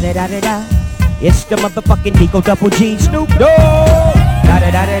place. Da da da da da. It's the motherfucking Neco double G Snoop Dogg. Da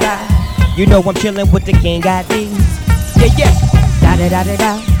da da da da. You know I'm chillin' with the King Addies. Yeah yeah. Da da da da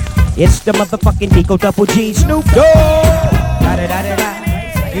da. It's the motherfucking Neco double G Snoop Dogg. Da da da da da.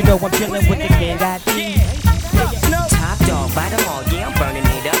 You know I'm chillin' with the King Addies. Top dog, by them all, yeah, I'm burning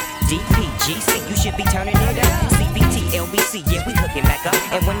it up. DPGC, you should be turning it up. CBT, LBC, yeah, we hooking back up.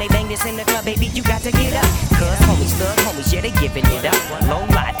 And when they bang this in the club, baby, you got to get up. Cuz homies, thug homies, yeah, they giving it up. Low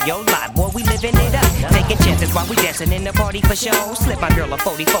life, yo life, boy, we living it up. Taking chances while we dancing in the party for show. Slip my girl a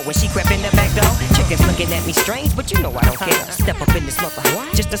 44 when she crept in the back door. Chickens looking at me strange, but you know I don't care. Step up in this mother,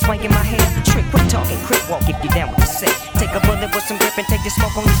 just a swank in my hair. Trick, quit talking, crip walk if you down with the set. Take a bullet with some grip and take the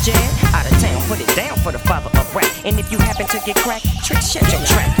smoke on the jet. Out of town, put it down for the father of rap. And if you happen to get cracked, trick, shut your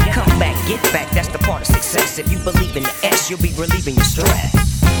trap. Come back, get back, that's the part of success. If you believe in the S, you'll be relieving your stress.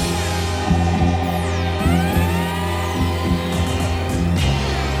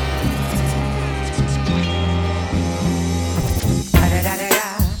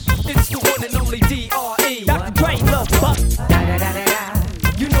 It's the one and only D.R.E. Dr. Dre, love buck.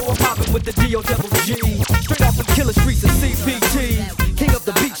 You know I'm poppin' with the D.O. double G. Straight off the killer streets of CPT. King of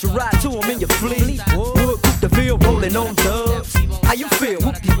the beach, you ride to him in your fleet. Wood, coop the bill, rolling on dubs. How you feel?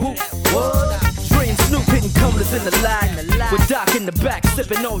 Whoop-de-whoop. What? Dre and Snoop hitting cumblers in the lag. With Doc in the back,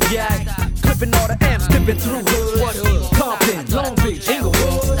 sippin' on yak. Clipping all the amps, dipping through hood. Compton, Long Beach,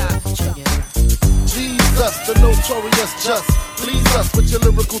 Inglewood. the notorious just. Please us with your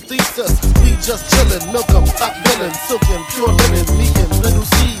lyrical thesis. We just chillin', milk 'em, top villain, silkin', pure linen, meetin', little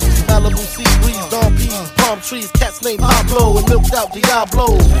seeds, Malibu sea breeze, dawn peas, palm trees, cats named Pablo, and milked out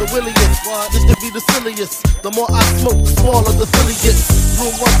Diablo. The williest, this to be the silliest. The more I smoke, the smaller the silly gets.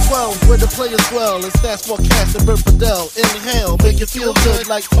 Room 112, where the players dwell, and stash more cash than Bert Fidel. Inhale, make you feel good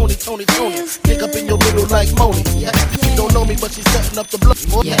like Tony. Kick up in your middle like Moni. Yeah. You don't know me, but she's setting up the blood.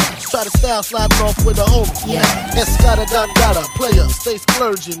 Yeah. Try to style sliding off with a homie. Yeah. Escada, dada, player, stay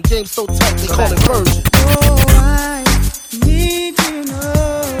splurging. Game so tight, they call it virgin. Oh, I need to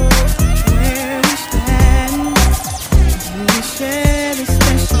know where we stand. Do we share this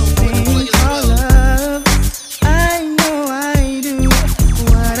special thing called love? I know I do.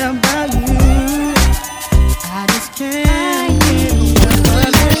 What about you? I just can't get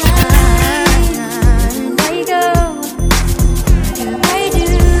away. There you go. What do I do?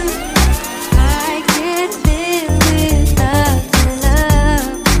 I can't live without your love.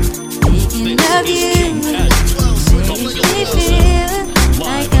 Thinking of you makes me feel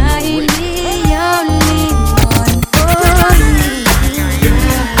like I am the only one for me.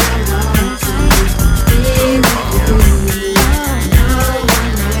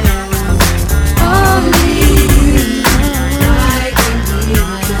 Only you. I can be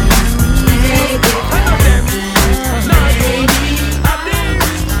what I need.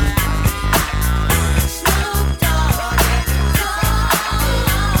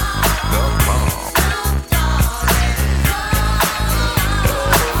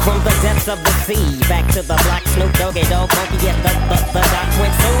 From the depths of the sea, back to the block, Snoop Doggy Dogg, funky, yeah, the doc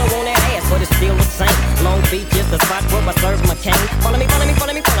went solo on that ass, but it's still the same. Long Beach is the spot where I serve my cane. Follow me,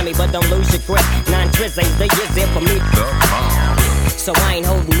 but don't lose your grip. 9 trizzies, the year's there for me. So I ain't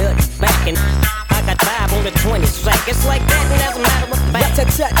holding nothing back, and I got 5 on the 20 sack. It's like that, and as a matter of fact,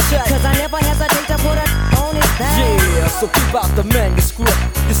 cause I never hesitate to put it on his back. Yeah, so keep out the manuscript.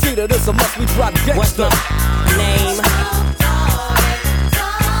 You see that this a must we drop gangsta. What's the name?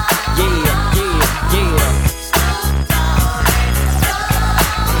 Yeah.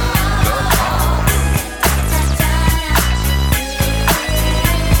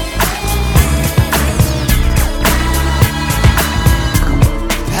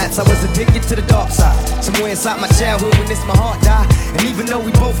 I was addicted to the dark side. Somewhere inside my childhood when this my heart died. And even though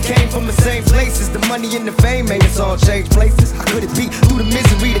we both came from the same places, the money and the fame made us all change places. How could it be? Through the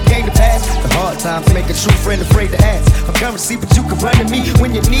misery that came to pass, the hard times make a true friend afraid to ask. I'm currency, but you can run to me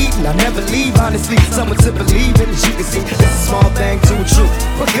when you need, and I never leave, honestly. Someone to believe in, as you can see, it's a small thing to a truth.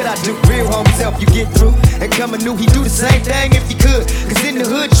 What could I do? Real homies help you get through. And coming new, he do the same thing if he could. Cause in the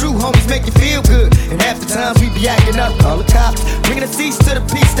hood, true homies make you feel good. And half the times we be acting up, call the cops, bringing a cease to the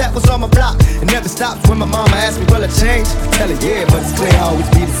peace that was on my block. It never stops when my mama asks me, will I change? I tell her, yeah, but it's clear I'll always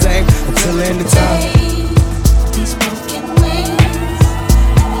be the same until the end of time. These broken wings,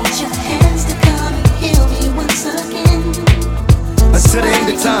 I need your hands to come and heal me once again. Until the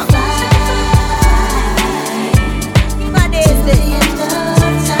end of time. What is this?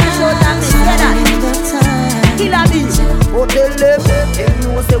 Killer me, oh tell them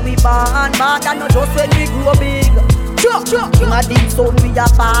know say we born bad and not just when we grow big. King of deep sound we a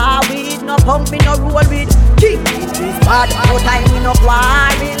bar with, no punk we no roll with. King it is bad, no time we no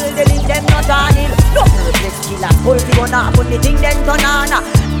quarrel. They link them not on it. No perfect killer, multi gonna put the thing them turn on.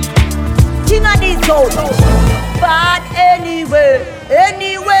 King of deep sound, bad anyway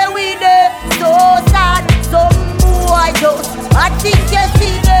we there. So sad, some boy just I think you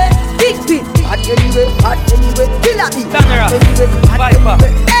see the big pit. Bad anyway, killer me. Bad anyway,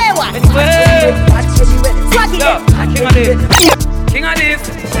 hey what? Bad anyway, swag it. King of this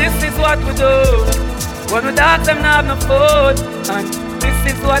is what we do. When we dark them not have no food. And this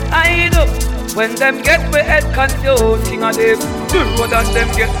is what I do. When them get we head confused. King of this, the road and them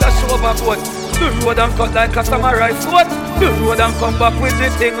get dash overboard. The road and cut like a samurai sword. The road and come back with the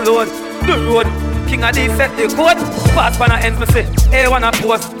thing load. The road, King of this set the code. Pass by the ends me say, hey wanna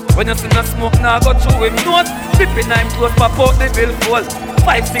post. When you see no smoke now go through him nose. 59 close pop out the bill fall.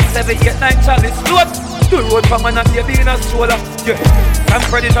 5, 6, 7, 8, 9 chalice load. The road from an baby in a stroller. Yeah, I'm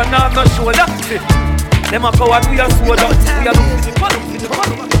predator now no shoulder. See, them a coward we a soldier. We a look for the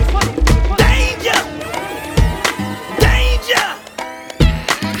Danger! Danger!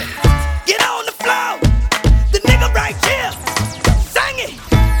 Get on the floor! The nigga right here! Sing it!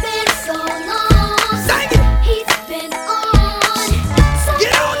 Been so long, sing it! he's been on.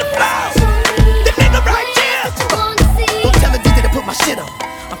 Get on the floor! The nigga right here! Don't tell the DJ to put my shit on.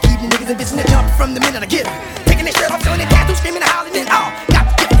 I'm keeping niggas and bitches that jump from the minute I get them. Taking their shirt off, showing their tattoos, screaming and howling and all. Got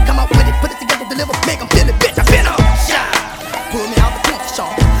to get it, come up with it, put it together, deliver, make them feel it, bitch. I've been on shine. Pull me out the comfort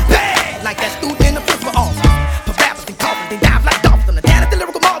zone. Bang!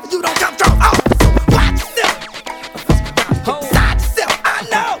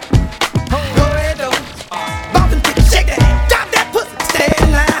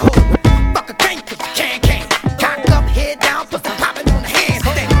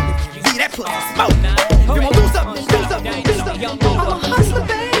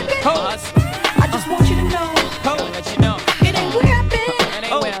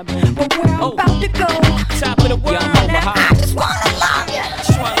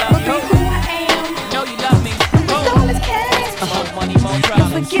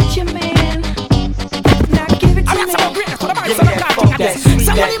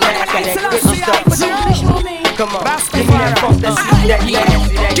 Come on, give me that funk, that sweet, that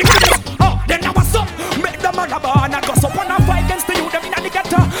nasty, that give me this. Oh, then now what's up? Make the mother born and go so when I fight against the youth, them in the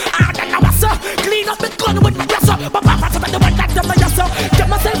ghetto. Ah, then now what's up? Clean up the gun with my blesser. But I'm not the one that's my yes, get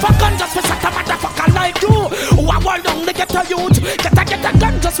myself a gun just for shut a motherfucker like you. Who I want down the ghetto youth. Get a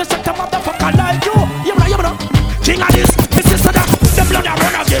gun just for shut a motherfucker like you. You know. King of this is the blood I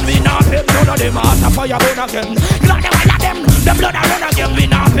run again. We not pay none of them. Heart of fire burn again. Glad them all of them. The blood I run again. We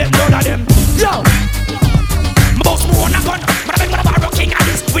not pay none of them. Yo. Most more on a gun, but I been gonna borrow king of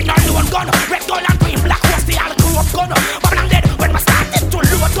this. We not load gun, red, gold and green, black was the all crew of gun. But I'm dead when I started to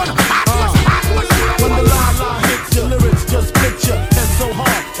load gun. When the line hits your lyrics, just picture. That's so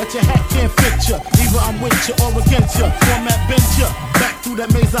hard that your hat can't fit you. Either I'm with you or against you. Format bent you, back through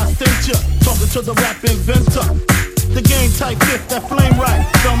that maze I sent you. Talking to the rap inventor. The game type fifth, that flame right.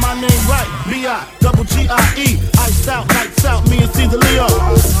 Spell my name right, B-I-double-G-I-E. Iced out, nights out, me and Caesar Leo.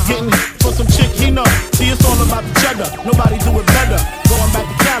 Getting for some chick he know. See, it's all about the cheddar, nobody do it better. Going back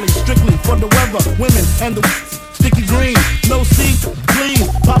to Cali, strictly for the weather. Women and the sticky green. No seat, please,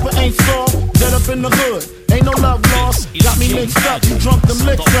 Papa ain't soft. Dead up in the hood, ain't no love lost. Got me mixed up, you drunk them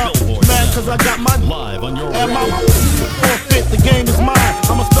licks up. Mad cause I got my live on your and my forfeit, the game is mine.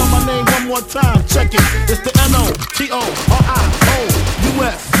 I'ma spell my name one more time, check it. It's the N-O-T-O-R-I-O-U-S.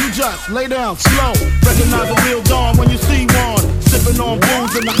 You just lay down slow. Recognize a real dawn when you see one. Sipping on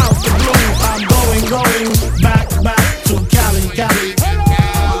booze in the house of blues. I'm going back to Cali.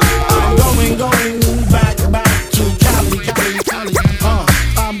 I'm going back to Cali. I'm going back to Cali.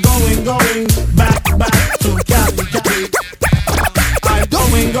 I'm going back to Cali.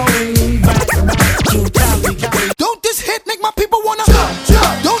 Don't this hit make my people wanna?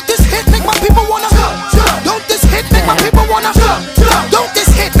 Don't this hit make my people wanna? Don't this hit make my people wanna? Don't this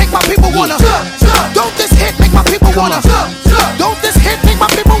hit make my people wanna? Don't this hit make my people wanna? Don't this hit make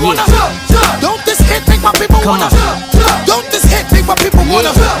my people wanna? Don't this hit make my people wanna? Don't this hit make my people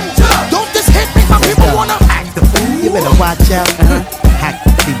wanna? Don't this hit make my people wanna? Act the fool. You better watch out. Hack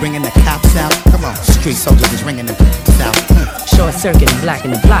be bringing the cops out. Come on, street soldiers is ringing the out. Short circuit and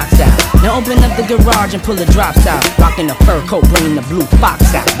blacking the blocks out. Now open up the garage and pull the drops out. Rocking the fur coat, bringing the blue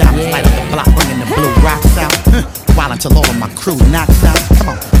fox out. Diamonds light up the block, bringing the blue rocks out. While until all of my crew knocks out. Come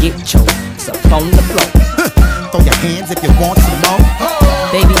on, get choked up on the floor. Throw your hands if you want some more.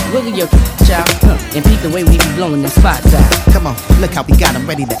 Baby, wiggle your out and peep the way we be blowing the spots out. Come on, look how we got them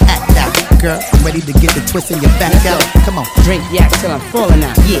ready to act out. Girl, I'm ready to get the twist in your back out. Come on, drink yak till I'm falling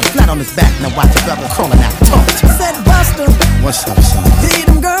out. Yeah, flat on his back, now watch your brother crawling out. Talk to me. Said Buster, what's up, son? See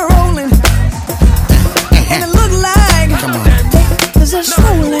them girl rolling, and it look like come on, cause they're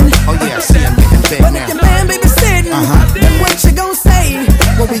swollen. Oh yeah, I see him getting big but now. But if your man baby sitting, then what you gon' say?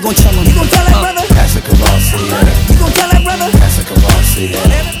 What we gon' tell him? You gon' tell that brother? That's a Kavasi, yeah. You gon' tell that brother? That's a Kavasi,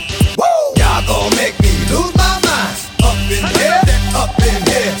 yeah. Y'all gon' make me lose my mind. Up in here, up in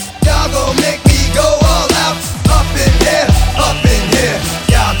here. Y'all gon' make me go all out. Up in here, up in here.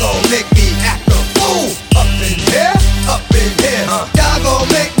 Y'all gon' make me act a fool. Up in here, up in here. Y'all gon'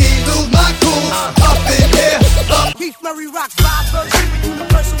 make me lose my cool. Up in here, up. Keith Murray rocks 513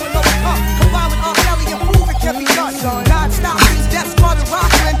 universal and overcome. Combined with R. Kelly and prove it can be done. Non-stop means death squad and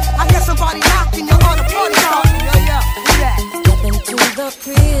rockin'. I hear somebody knocking, you're on a party starting. Yeah, who that? Step into the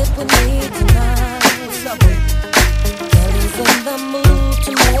crib with me tonight. What's up, baby? Kelly's in the mood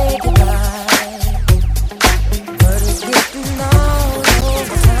to make it right. Word is getting all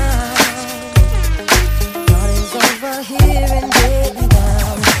over town. Party's over here and getting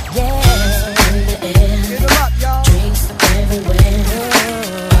down. Yeah, get 'em up, y'all. Drinks everywhere.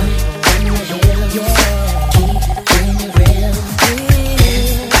 In the hill, yeah. Keeping it real.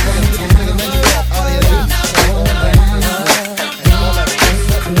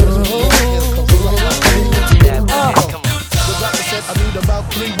 I need about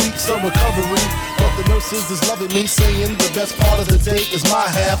 3 weeks of recovery. But the nurses is loving me, saying the best part of the day is my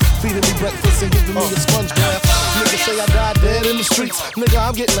half. Feeding me breakfast and giving me a sponge bath. Niggas say I died dead in the streets. Nigga,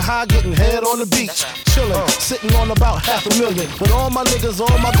 I'm getting high, getting head on the beach. Chillin', sitting on about $500,000. With all my niggas,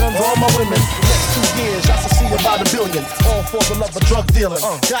 all my guns, all my women. Next 2 years, y'all should see about $1 billion. All for the love of drug dealing.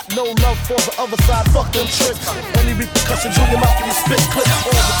 Got no love for the other side, fuck them tricks. Any repercussions, you your mouth and you spit clips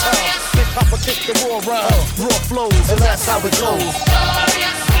all the time. Big Papa kick the raw rhymes, raw flows, and that's how it goes.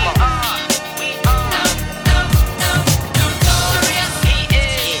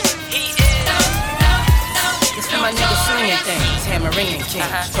 My niggas slinging things, hammer ringing king,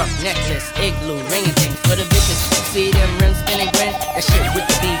 struck necklace, igloo ringing things. For the bitches, see them rims spinning grin. That shit with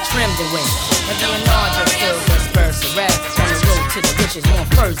the beat trimmed and win. And the larger filled with spurs to rap. On the road to the riches, more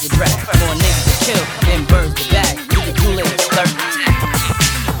furs to drag. More niggas to kill, then birds to bag. You can cool it, flirt.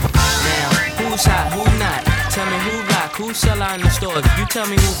 Now, who's hot, who not? tell me who rock, who sell out in the stores. You tell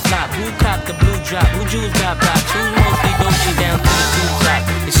me who flop, who cop the blue drop, who jewels got blocks, who mostly Dolce down to the two top.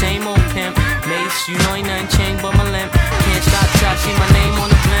 The same old pimp, Mace, you know ain't nothing changed but my limp. Can't stop till I see my name on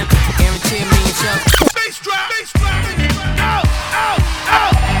the blimp. Guarantee me yourself. Bass drop, bass drop. Out, out,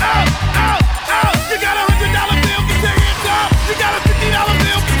 out, out, out, out. You got $100 bill, get your hands up. You got a $50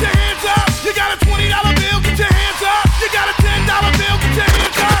 bill, get your hands up. You got a $20 bill, get your hands up. You got a $10 bill, get your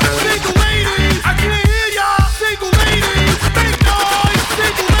hands up. Single ladies, I can't hear y'all. Single ladies, make noise.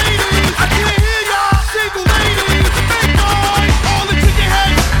 Single ladies, I can't hear y'all. Single ladies, make noise. All the chicken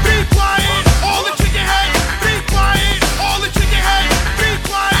heads, be quiet. All the chicken heads, be quiet. All the chicken heads, be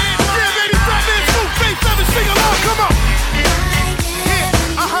quiet. Yeah, baby, stop this. Move, face, seven, sing along. Come on. Yeah,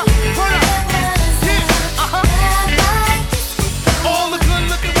 hold up. Yeah, all the good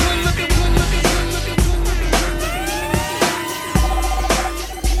looking, good looking, good looking, good looking, good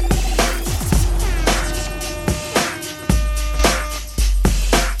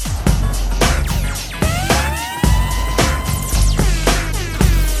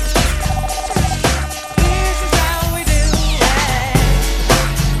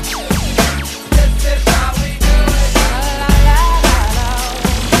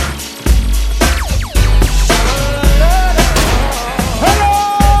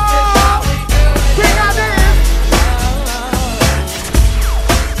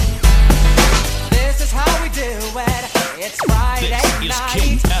This is how we do it. It's Friday This is night.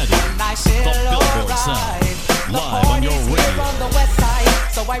 King Addies, Nice the little Billboard ride. sound, The live on your party's here radio. on the west side,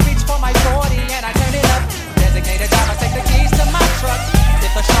 so I reach for my 40 and I turn it up. Designated driver, take the keys to my truck.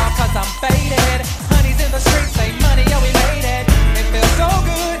 Hit the shop 'cause I'm faded. Honey's in the streets, say money, yo, we made it. It feels so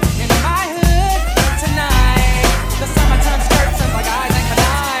good in my hood tonight. The summertime skirts and the guys ain't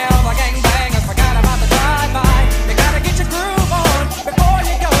canine. All the gangbangers forgot about the drive-by. You gotta get your groove on before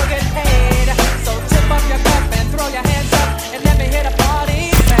you go get paid. So tip up your cup and throw your hands up and let me hit a party.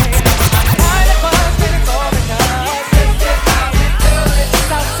 Say, I'm kinda buzzed when it's all because this is how we do it.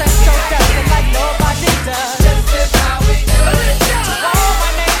 South Central does it like nobody does. This is how we do it. To all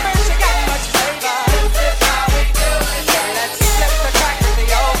my neighbors, you got much flavor. This is how we do it. Let's flip the track with the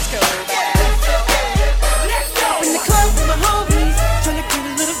old school band. Let's go. In the club with my homies, tryna get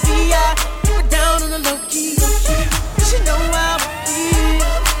a little VI, keep it down on the low key. She know how I feel.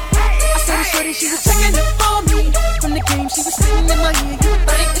 I saw the shorty, she was checking it for me. From the game, she was sitting in my ear. You would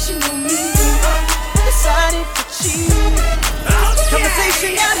think that she knew me. Decided to cheat.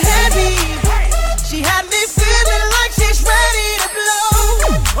 Conversation got heavy. She had me feeling like she's ready to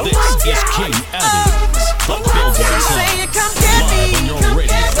blow. This is King Addies, the Billboard She's sound, saying, come get me, live on your come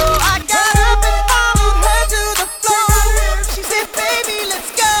radio. get me. So I got up and followed her to the floor. She said, baby,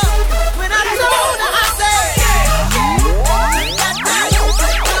 let's go. When I told her, I said,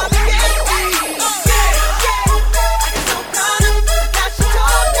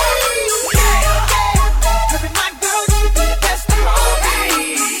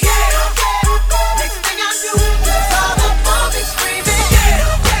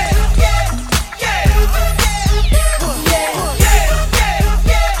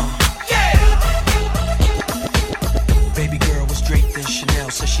 Baby girl was draped in Chanel,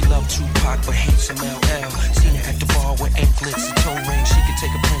 said she loved Tupac but hates some LL. Seen her at the bar with anklets and toe rings. She could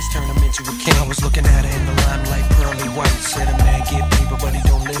take a prince, turn him into a king. I was looking at her in the limelight, pearly white. Said a man get paper, but he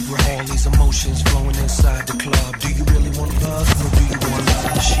don't live with all these emotions flowing inside the club. Do you really want love, or do you want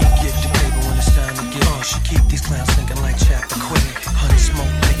love? She get the paper when it's time to get on. She keep these clowns thinking like chapter quick. Honey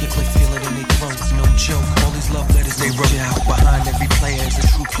smoke, make it click, feel it in their throat. No joke, all these love letters they wrote out. Behind every player is a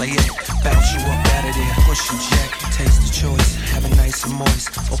true player. Bounce you up out of there, push you jack. Taste the choice, have it nice and moist.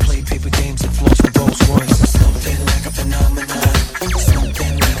 Or play paper games and floss the Rolls Royce. Something like a phenomenon.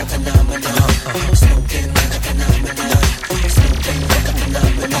 Something like a phenomenon. Something like a phenomenon. Something like a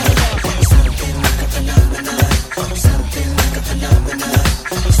phenomenon. Something like a phenomenon. Something like a phenomenon.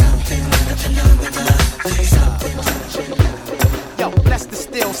 Something like a phenomenon. Something like a phenomenon. Yo, bless the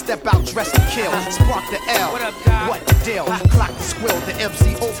still, step out, dress to kill. Spark the L. What up, Doc? What the deal? Clock the squill, the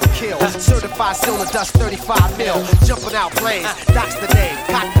MC overkill. Certified silver dust, 35 mil. Jumping out planes, that's the name.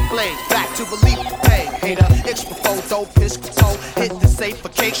 Cock the blade, back to relief the pain. Hater, itch before, dope, pitch before. Hit the safe for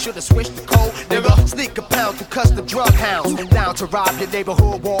case, should've switched the code. Nigga, sneak a pound through custom drug hounds. Down to rob your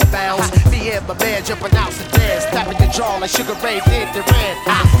neighborhood wall bounds. Me and my man jumping out sedans. Tapping your jaw like Sugar Ray did the ran.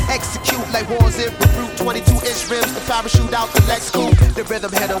 I execute like wars in Beirut. 22-inch rims, the parachute out the Lex coupe. The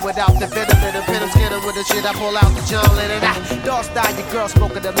rhythm hit 'em without the venom in the venom. Skin 'em with the shit I pull out the John Lennon. Dog style, your girl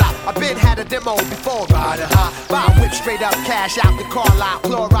smoking a lot. I been had a demo before, riding high. Buy a whip straight up, cash out the car lot.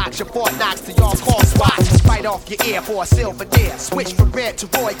 Clorox, your Fort Knox to y'all call swat. Right off your ear for a silver deer. Switch from red to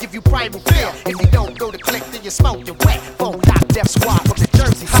Roy, give you primal fear. If you don't know the click, then you smoke your wet. Phone lock, death squad from the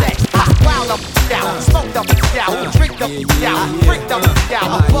Jersey set. Wild up, down, smoked up, down, drink up, down, freaked up,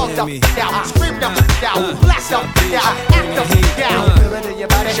 down, bugged up, down, screamed up, down, blacked up, down, act up, down. Feel it in your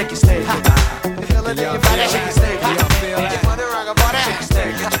body, shake your stick. Feel it in your body, shake your stick. Your mother rock a body, shake your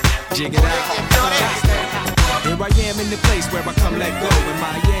stick. Jig it out. Here I am in the place where I come let go. In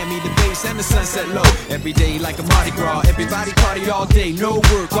Miami, the bass and the sunset low. Every day like a Mardi Gras. Everybody party all day, no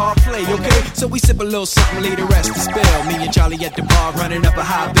work, all play, okay? So we sip a little something, leave the rest to spill. Me and Charlie at the bar running up a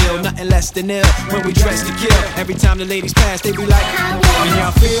high bill. Nothing less than ill when we dress to kill. Every time the ladies pass, they be like, can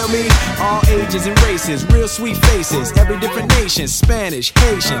y'all feel me? All ages and races, real sweet faces. Every different nation, Spanish,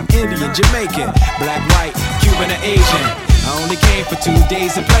 Haitian, Indian, Jamaican, black, white, Cuban, or Asian. I only came for 2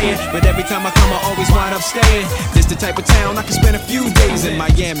 days of playing, but every time I come, I always wind up staying. This the type of town I can spend a few days in.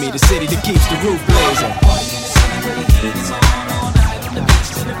 Miami, the city that keeps the roof blazing.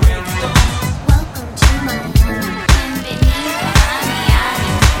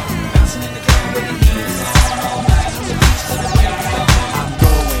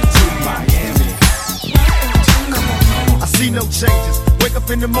 I see no changes. Wake up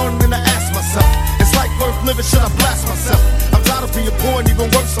in the morning and I ask myself, it's like worth living, should I blast myself? I'm tired of being poor and even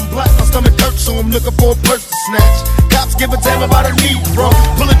worse, I'm black. My stomach hurts, so I'm looking for a purse to snatch. Cops give a damn about a need, bro.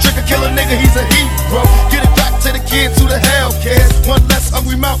 Pull a trigger, kill a nigga, he's a hero. Get it back to the kids who the hell cares. One less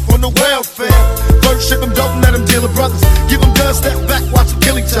hungry mouth on the welfare. First ship them, don't let them deal with brothers. Give them guns, step back, watch them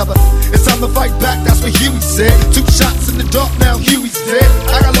kill each other. It's time to fight back, that's what Huey said. 2 shots in the dark, now Huey's dead.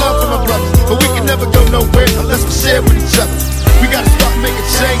 I got love for my brothers, but we can never go nowhere unless we share with each other. We gotta start making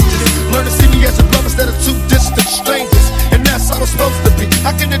changes. Learn to see me as a brother instead of 2 distant strangers. And that's how it's supposed to be.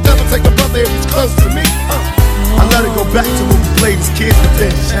 How can the devil take a brother if he's close to me? I let it go back to when we played as kids, but then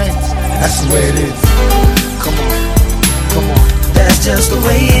changed. That's the way it is. Come on, come on. That's just the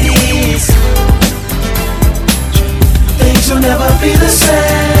way it is. Things will never be the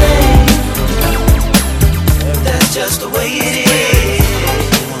same. That's just the way it is.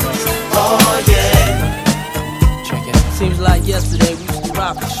 Oh yeah. Seems like yesterday we used to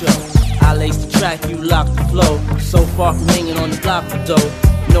rock the show. I laced the track, you locked the flow. So far from hanging on the block for dough.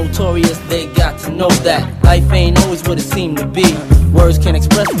 Notorious, they got to know that life ain't always what it seemed to be. Words can't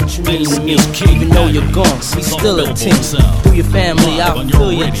express what you mean to me. Even though you're gone, we still a team. Through your family, I'll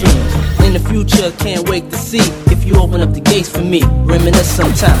fulfill your dreams. In the future, can't wait to see if you open up the gates for me. Reminisce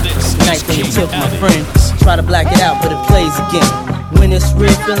sometimes. Night on your tip, my friend. Try to black it out, but it plays again. When it's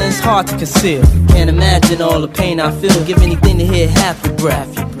real, feeling's hard to conceal. Can't imagine all the pain I feel. Give anything to hear half your breath.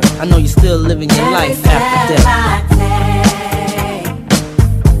 I know you're still living your life after death.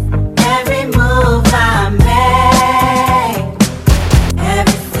 Every move I make,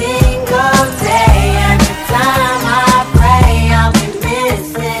 every single day, every time I pray, I'll be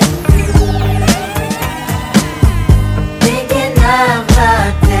missing you. Thinking of the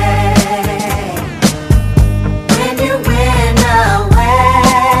day when you went away.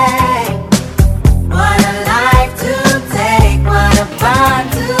 What a life to take, what a bond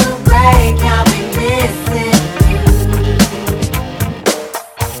to break. I'll be missing you.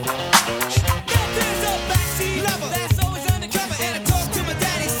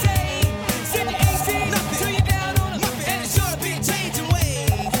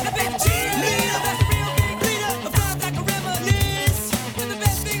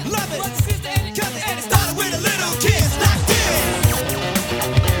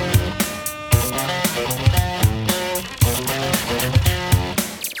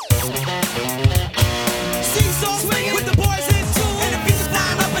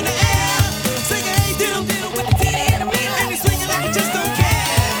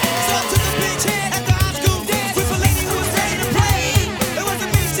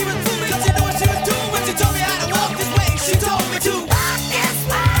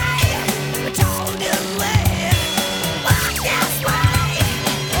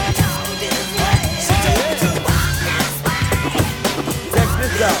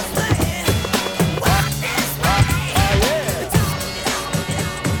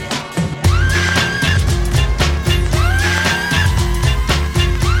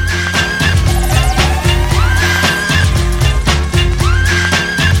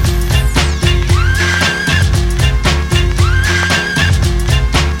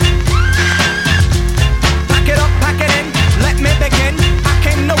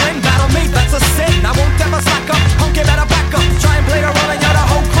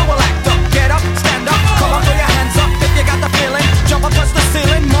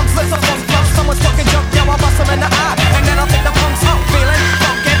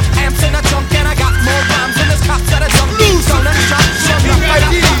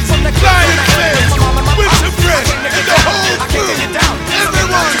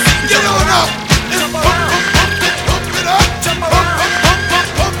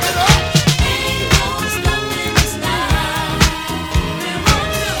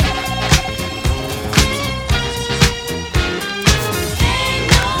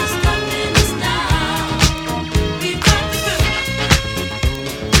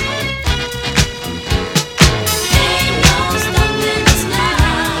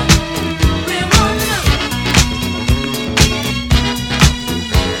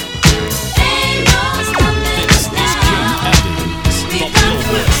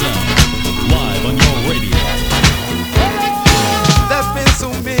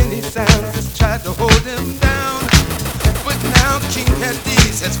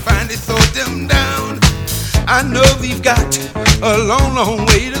 finally throw them down. I know we've got a long, long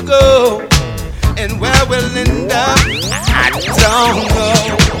way to go, and where we'll end up, I don't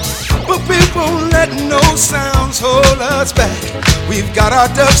know. But we won't let no sounds hold us back. We've got our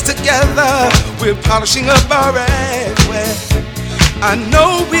ducks together, we're polishing up our act. Well, I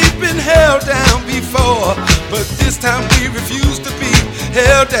know we've been held down before, but this time we refuse to be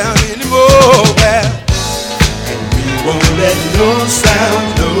held down anymore. Well, we won't let no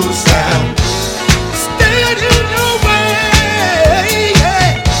sound stand in your way.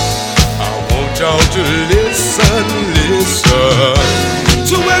 I want y'all to listen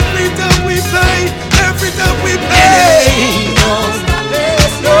to every dub we play, every dub we play.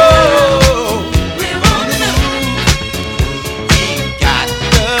 No, we're on the move. We got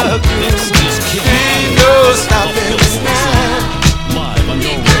the groove. Ain't no stopping us now. Live on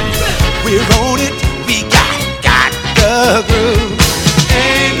your radio. We're on it. We got the groove.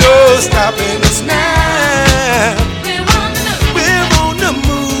 Ain't no stopping us now. We're on the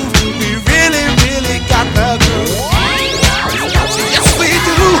move. We really, really got the groove. Yes, we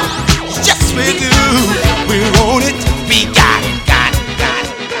do. Yes, we do. We're on it. We got it.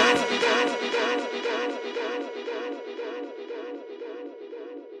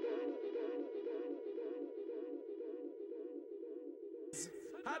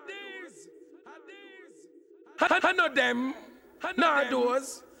 I know them.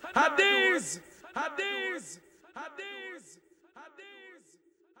 Nardos. Addies.